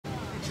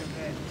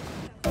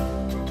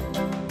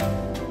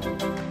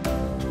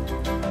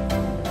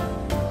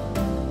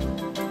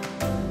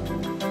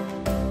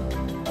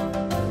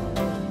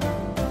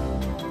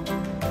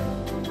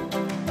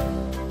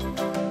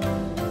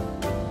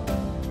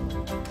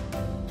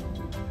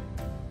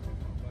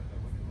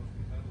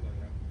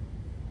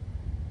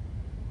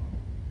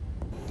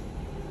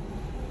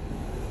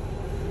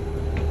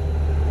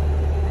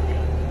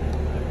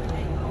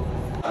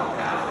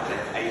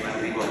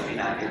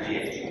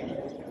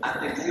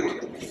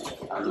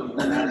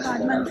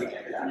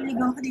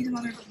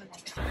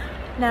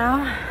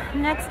Now,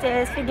 next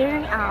is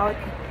figuring out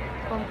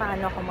kung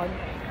paano ako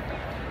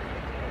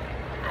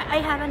I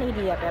have an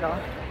idea, pero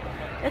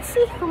let's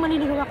see kung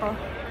maliligo ako.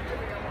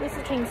 This is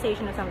the train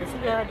station of San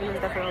Lucia. This is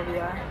the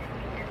Ferrovia,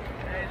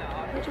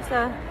 which is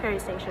the ferry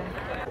station.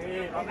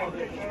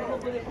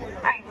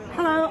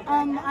 Hello,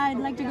 I'd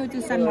like to go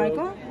to San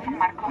Marco. San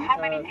Marco, how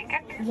many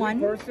tickets? One.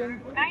 Person,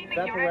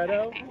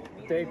 Vaporetto,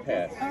 day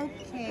pass.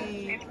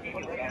 Okay.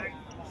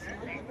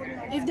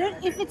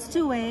 If it's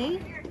two-way.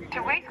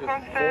 Two-way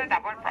costs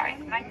double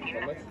price,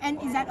 19. And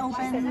is that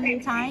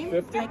open time?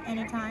 50? Like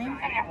any time?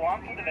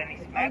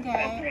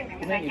 Okay.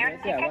 Your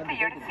ticket to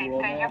your seat,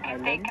 you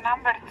can take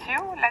number 2,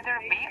 letter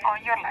B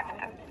on your left.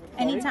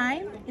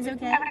 Anytime is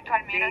okay? Every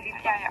 12 minutes,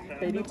 yeah.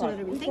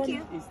 Thank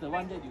you. Is the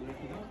one that you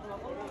recommend?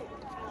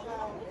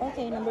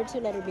 Okay, number 2,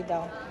 letter B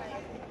daw.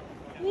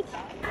 Wait.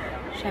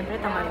 Siyempre,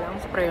 tama lang.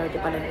 Sa priority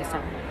pala yung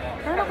isa.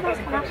 Pero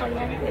nakakasama ko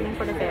yan. Waiting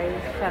for the ferry.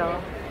 Pero,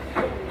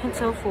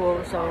 it's so full,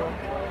 so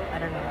I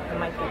don't know.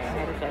 I might get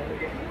another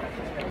ferry.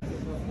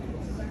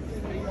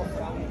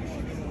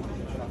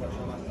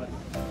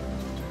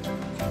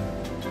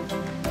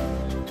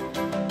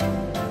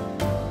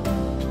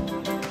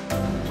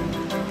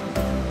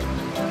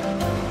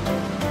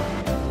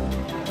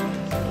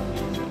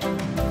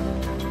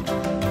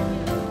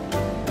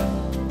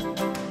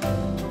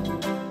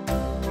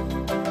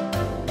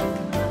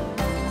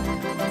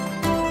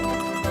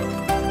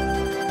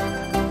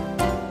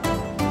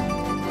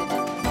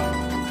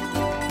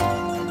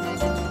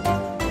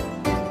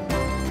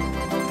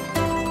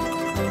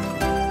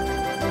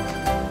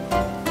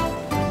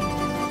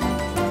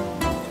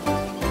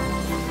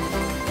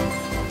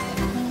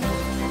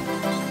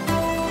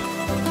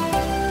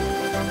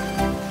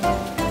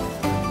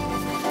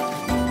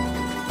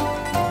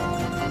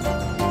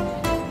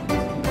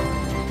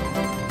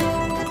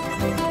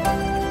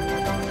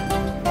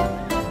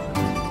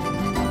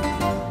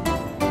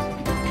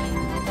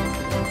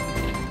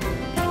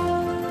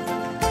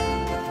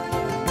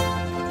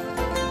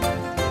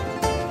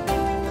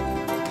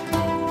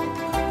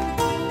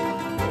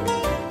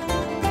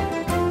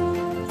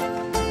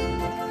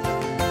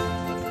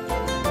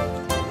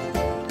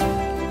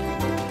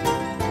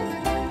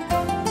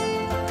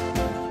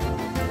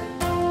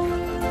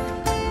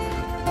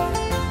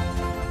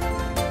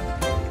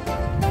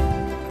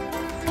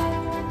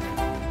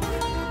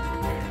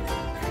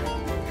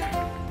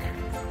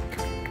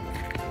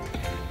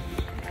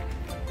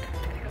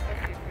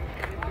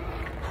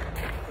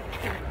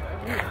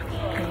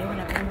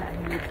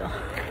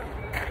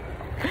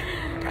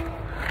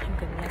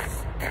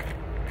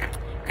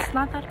 It's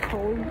not that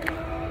cold.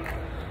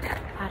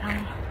 Parang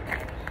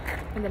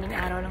madaling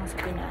araw lang sa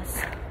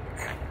Pinas.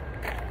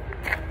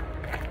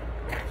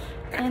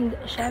 And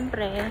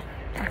syempre,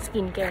 ang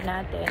skincare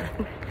natin,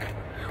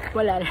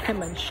 wala na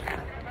naman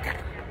siya.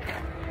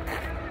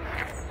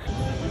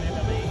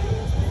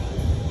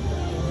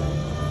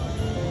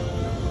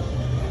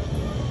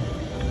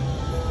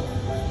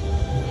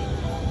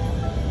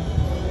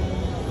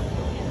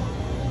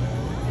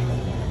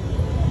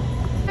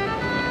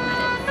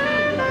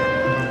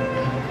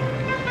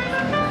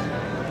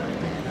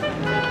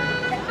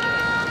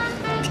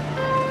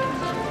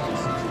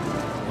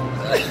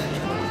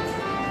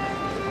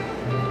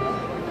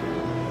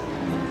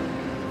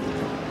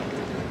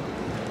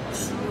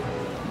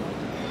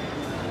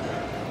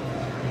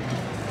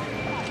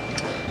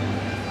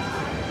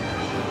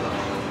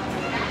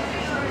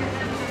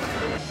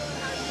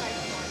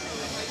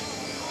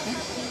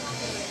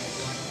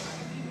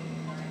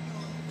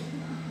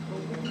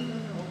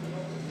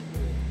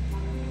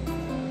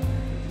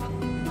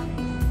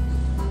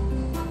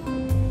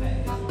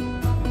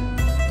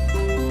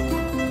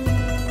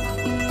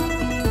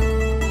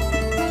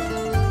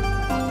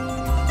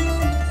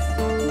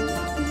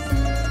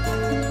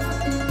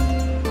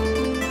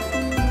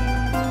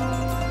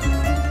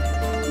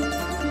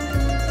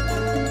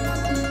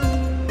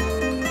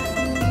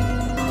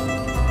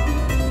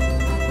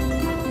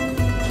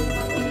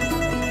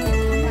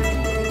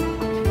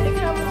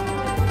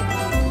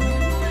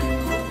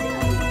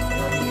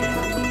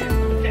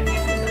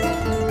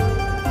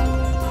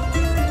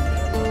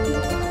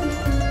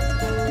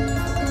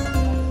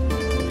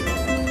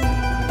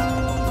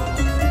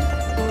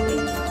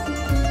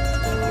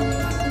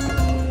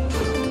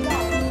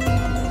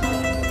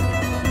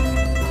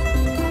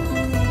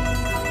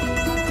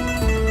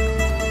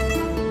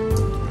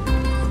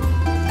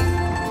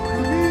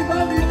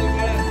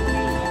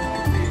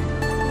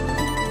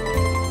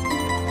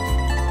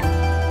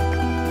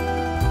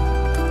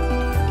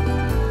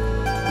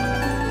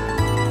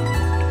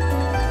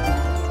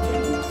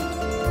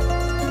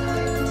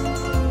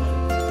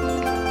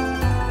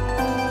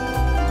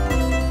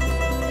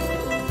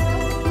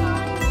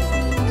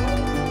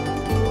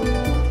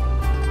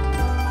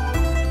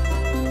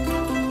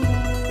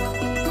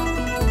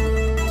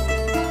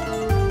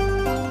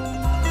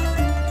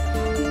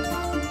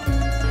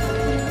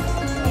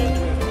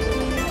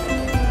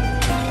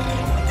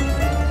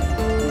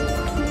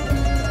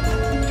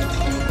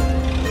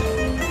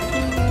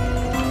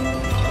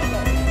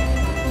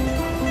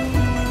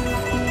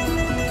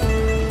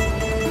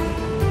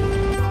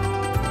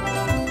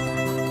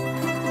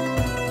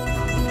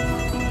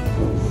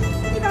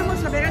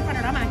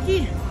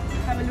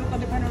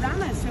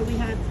 So we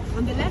have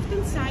on the left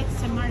hand side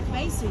San Mark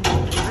Basin,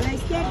 a la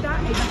izquierda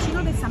el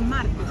bacino de San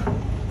Marcos,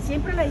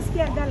 siempre a la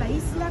izquierda la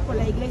isla con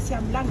la iglesia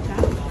blanca.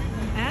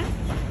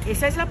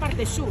 Esa es la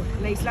parte sur,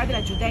 la isla de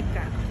la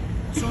Giudecca.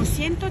 Son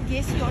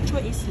 118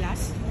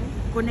 islas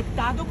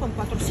conectado con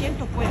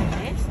 400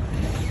 puentes.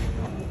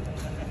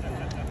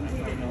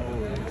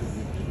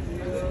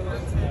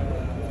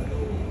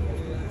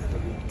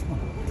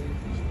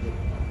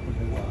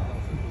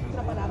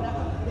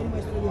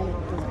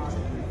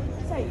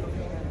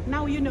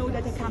 Now you know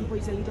that the campo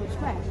is a little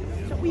square.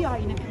 So we are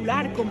in a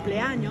popular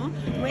cumpleaños.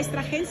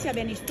 Nuestra agencia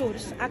Venice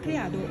Tours ha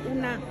creado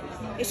una,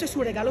 eso es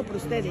un regalo para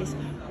ustedes,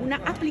 una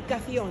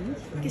aplicación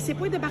que se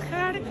puede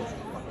bajar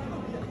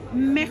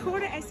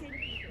mejor ese.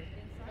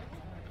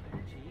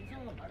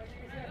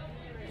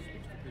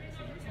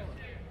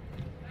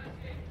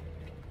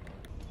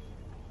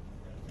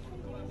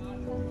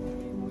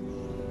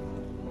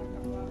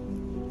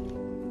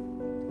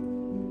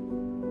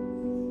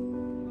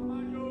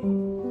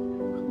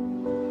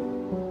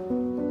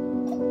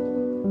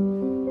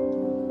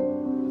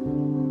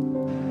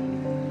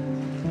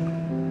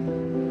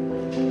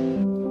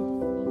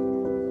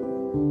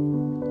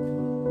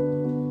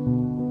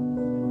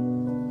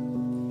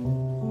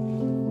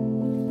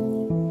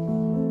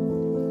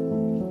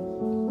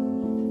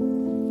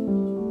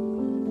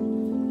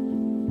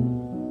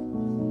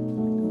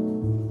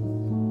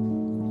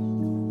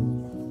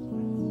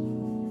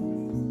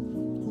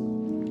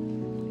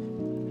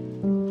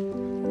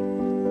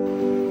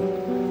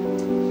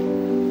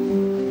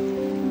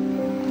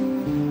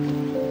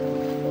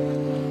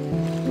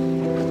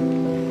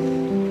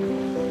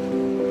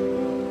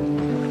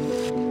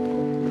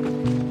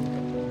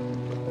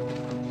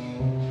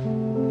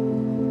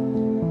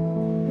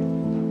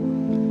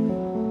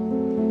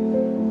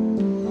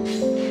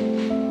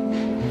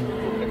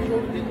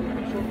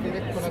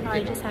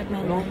 I just had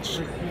my lunch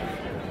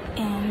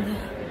and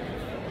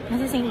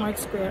this is St.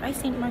 Mark's Square. Ay,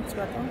 St. Mark's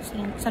ba ito?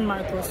 San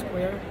Marcos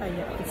Square. Ay,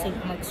 yeah, it's St.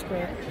 Mark's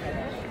Square.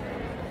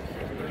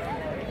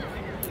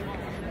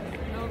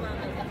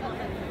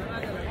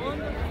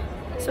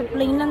 So,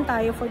 plain lang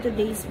tayo for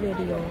today's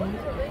video.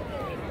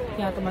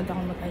 Kaya tumad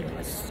akong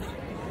mag-ayos.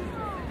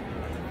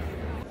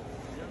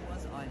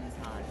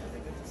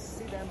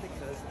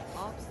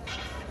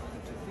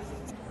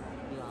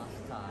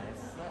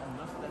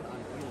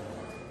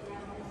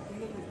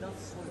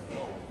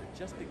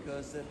 Just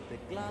because the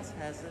glass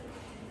has a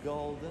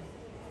gold,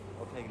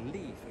 okay,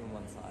 leaf in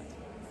one side.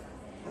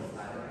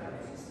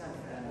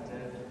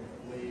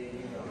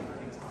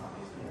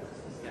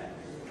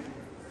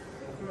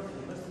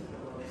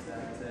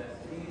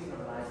 These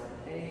are like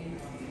 18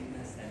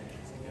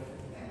 centuries ago.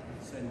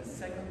 So in the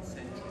 2nd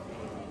century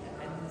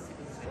and the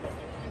 2nd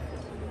century.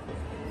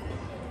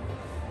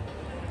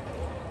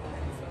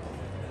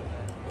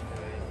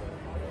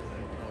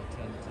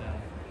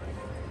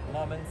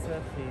 Moments,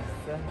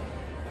 please.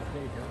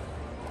 There you go.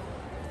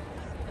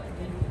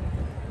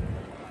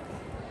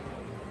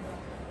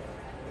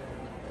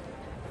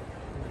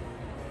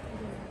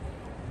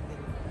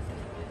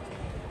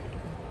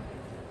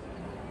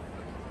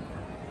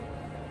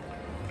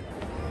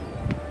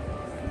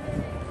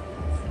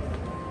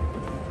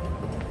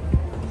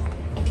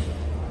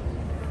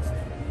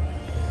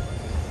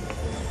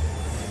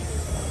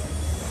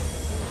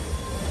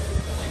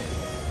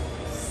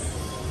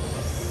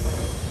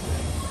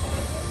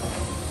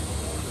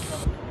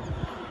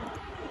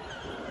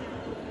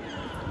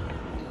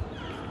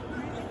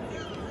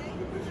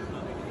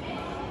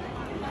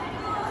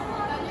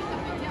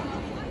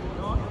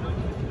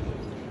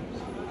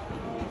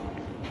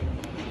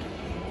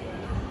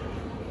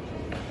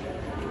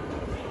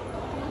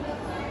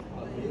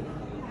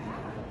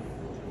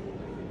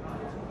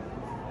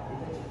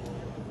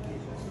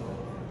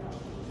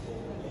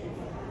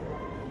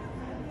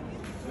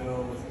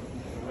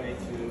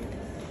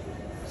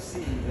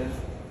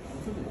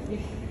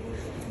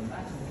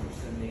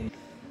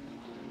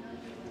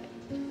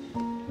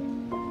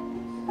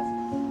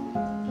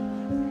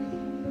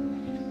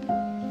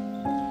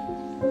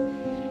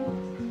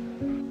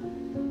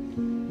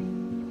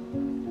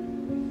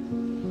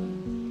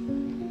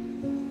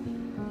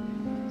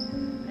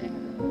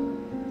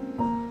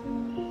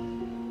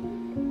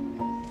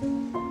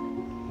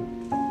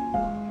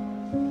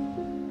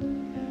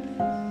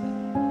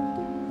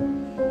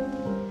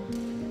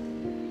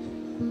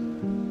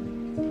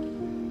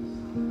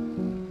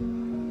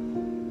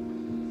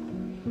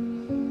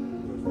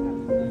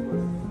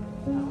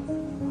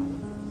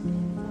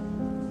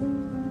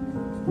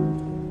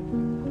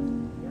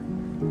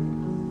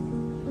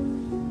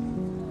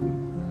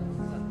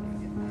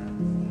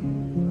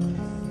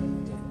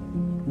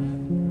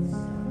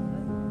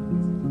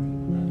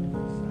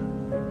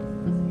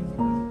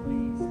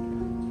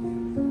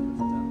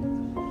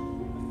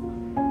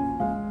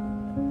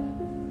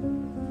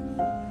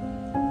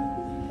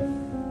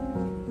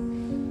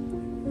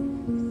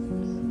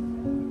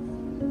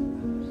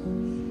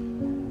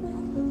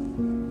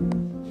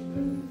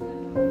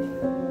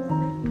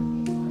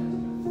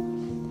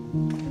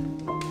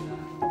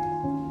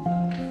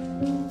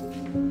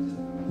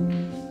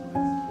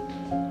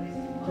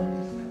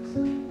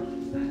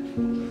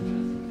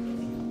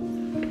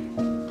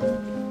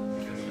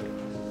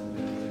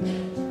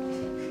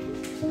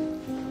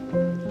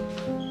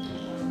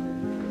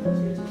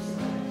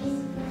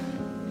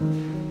 Too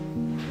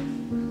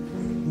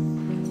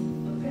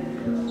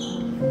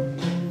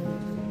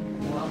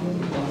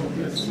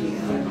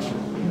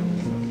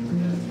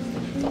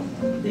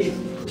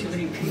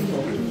many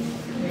people,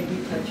 maybe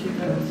touching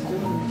us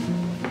too.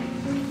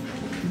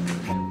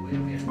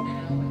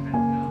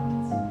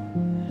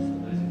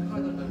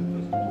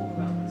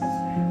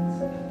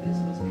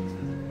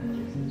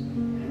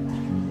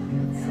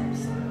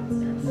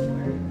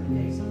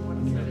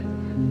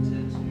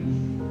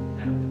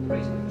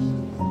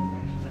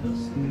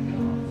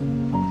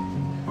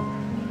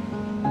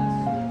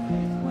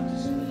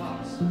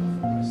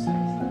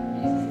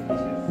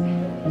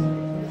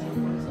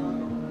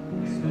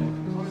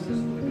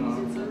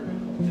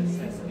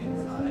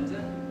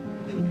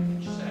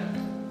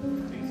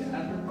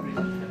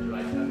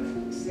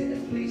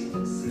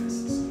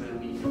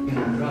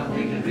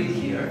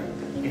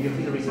 You can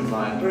feel the reason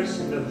why. First,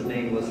 his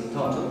name was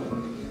Toto.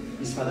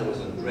 His father was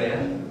Andrea.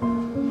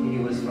 He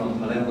was from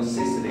Palermo,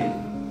 Sicily.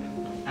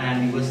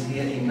 And he was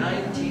here in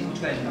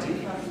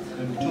 1920,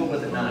 October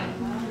the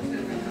 9th.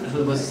 And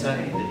he was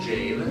in the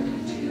jail,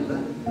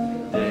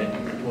 the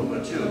World War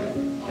II,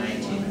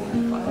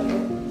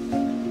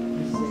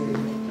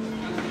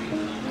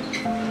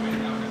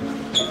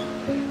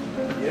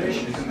 1945. Here,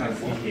 she's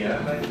here.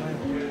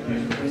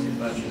 Here's the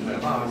President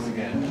of ours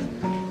again.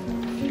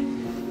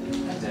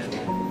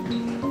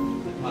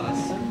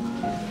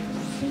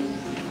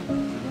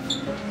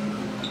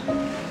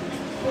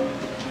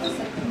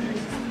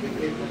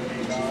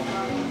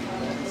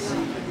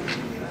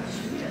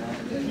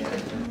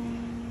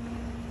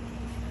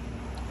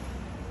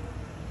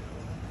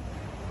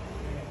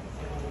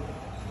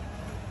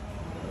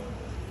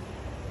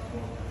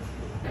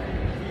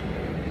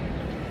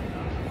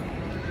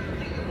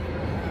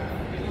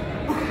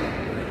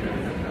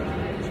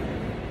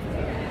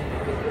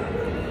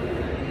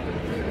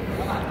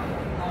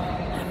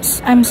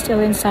 I'm still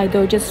inside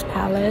Doge's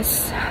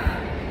Palace.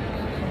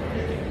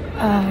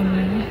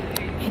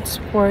 It's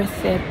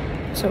worth it,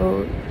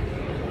 so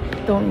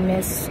don't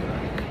miss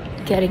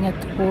getting a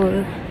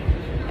tour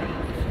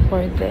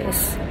for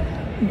this.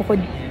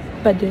 Bukod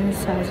pa din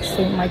sa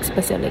St. Mark's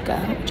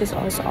Basilica, which is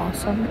also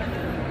awesome.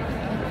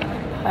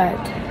 But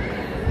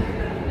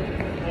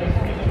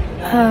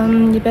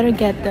you better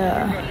get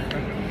the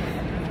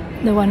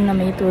one na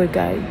may tour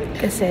guide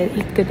kasi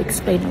it could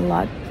explain a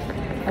lot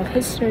of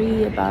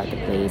history about the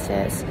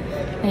places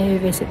na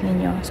i-visit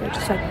ninyo. So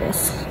just like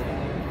this.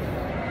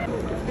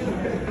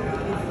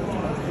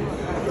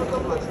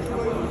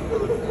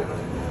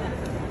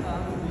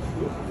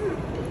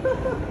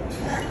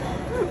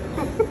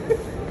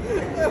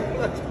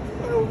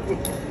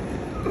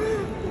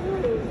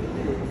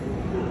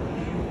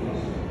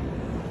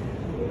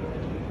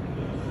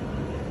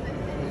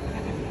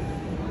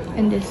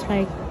 And this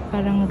like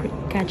parang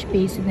catch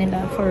basin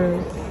nila for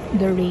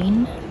the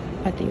rain.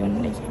 Pati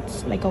yun,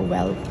 it's like a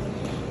well.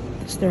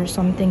 So there's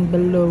something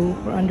below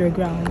or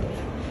underground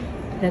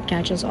that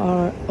catches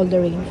all the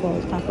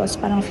rainfall.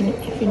 Tapos parang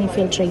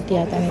filtrate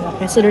yata nila.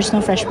 Kasi there's no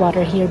fresh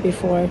water here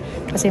before.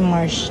 Kasi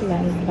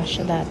marshland ba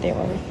siya dati,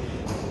 or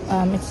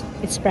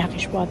it's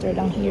brackish water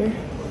lang here.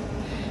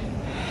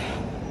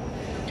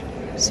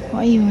 So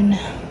ayun.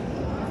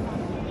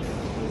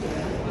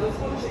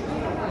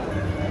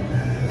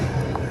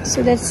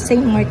 So that's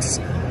St. Mark's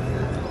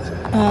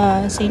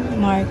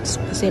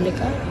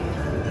Basilica.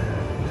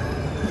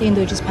 Ito yung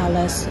Doge's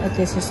Palace. At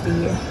this is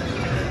the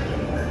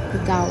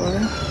tower,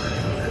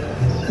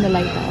 the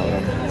light tower.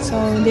 So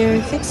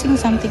they're fixing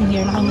something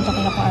here. Nakalimutan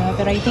ko na kung ano.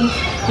 Pero I think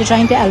they're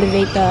trying to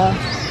elevate the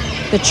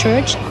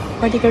church.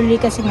 Particularly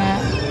kasi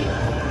nga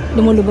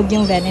lumulubog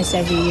yung Venice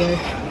every year.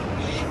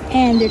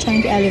 And they're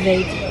trying to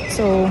elevate.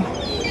 So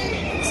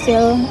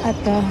still at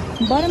the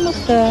bottom of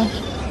the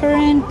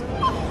current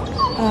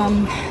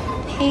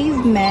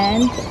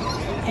pavement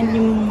and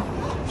yung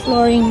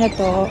flooring na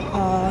to,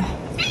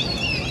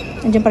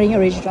 nandiyan pa rin yung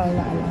original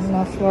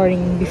na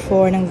flooring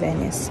before ng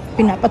Venice.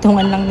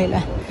 Pinapatungan lang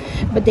nila.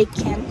 But they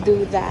can't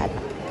do that.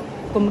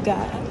 Kumaga,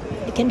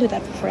 they can't do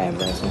that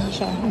forever. So hindi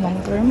siya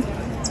long-term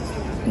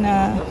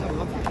na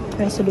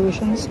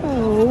resolution. So,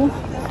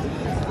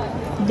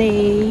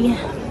 they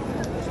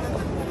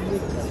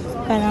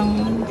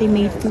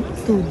made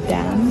two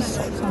dams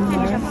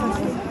somewhere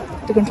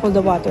to control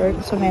the water.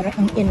 So meron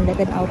ang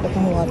inlet and outlet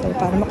ng water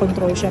para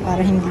makontrol siya,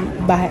 para hindi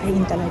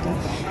bahain talaga.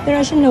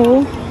 Pero as you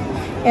know,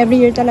 every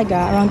year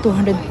talaga, around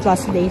 200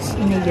 plus days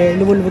in a year,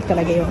 lumulubog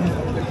talaga yung,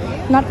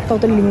 not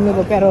totally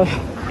lumulubog, pero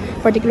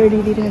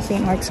particularly dito sa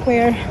St. Mark's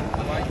Square,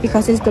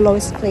 because it's the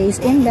lowest place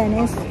in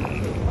Venice.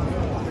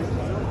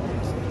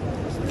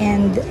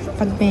 And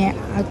pag may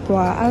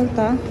agua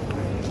alta,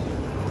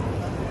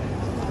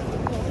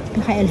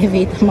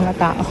 naka-elevate ang mga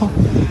tao.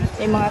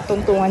 May mga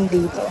tuntungan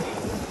dito.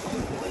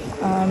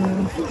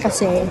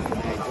 Kasi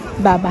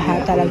babaha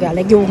talaga.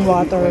 Like yung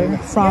water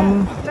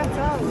from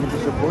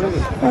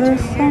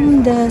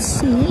the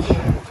sea.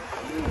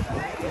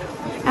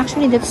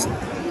 Actually, that's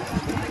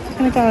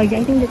I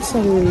think that's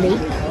a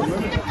lake.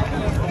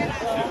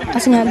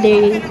 Kasi nga,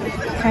 they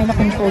kind of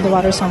control the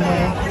water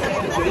somewhere.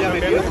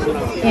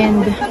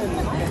 And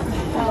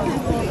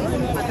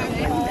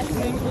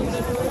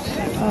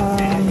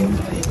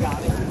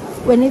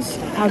when it's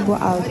Agua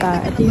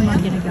Alta, ito yung mga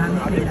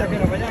ginagamit nila.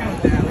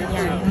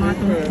 Yan, yung mga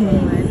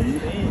tungtungan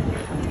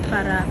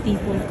para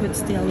people could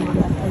still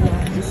walk along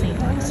the St.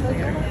 Mark's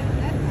Square.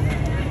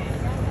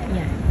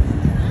 Yan.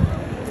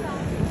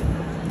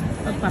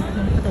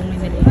 Pagpapatungin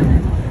nila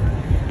yan.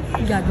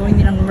 Gagawin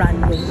nilang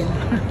runway yan.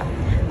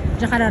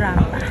 Tsaka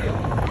rampa.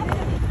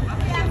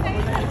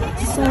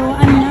 So,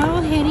 I'm now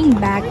heading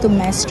back to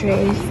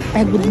Mestre.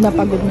 Pagod na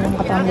yung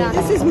katawan ko.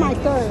 This is my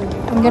turn.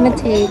 I'm gonna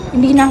take,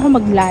 hindi na ako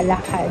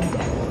maglalakad.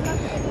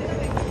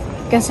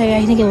 Kasi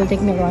I think it will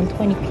take me around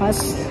 20 plus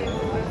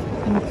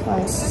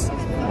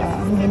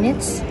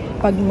minutes.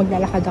 Pag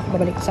maglalakad ako,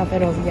 babalik sa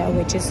Perovia,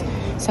 which is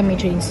sa may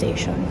train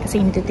station. Kasi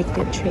I need to take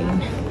the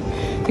train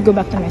to go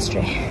back to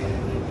Mestre.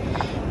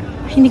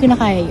 Hindi ko na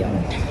kaya yun.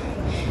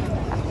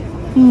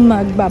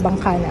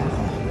 Magbabangka na ako.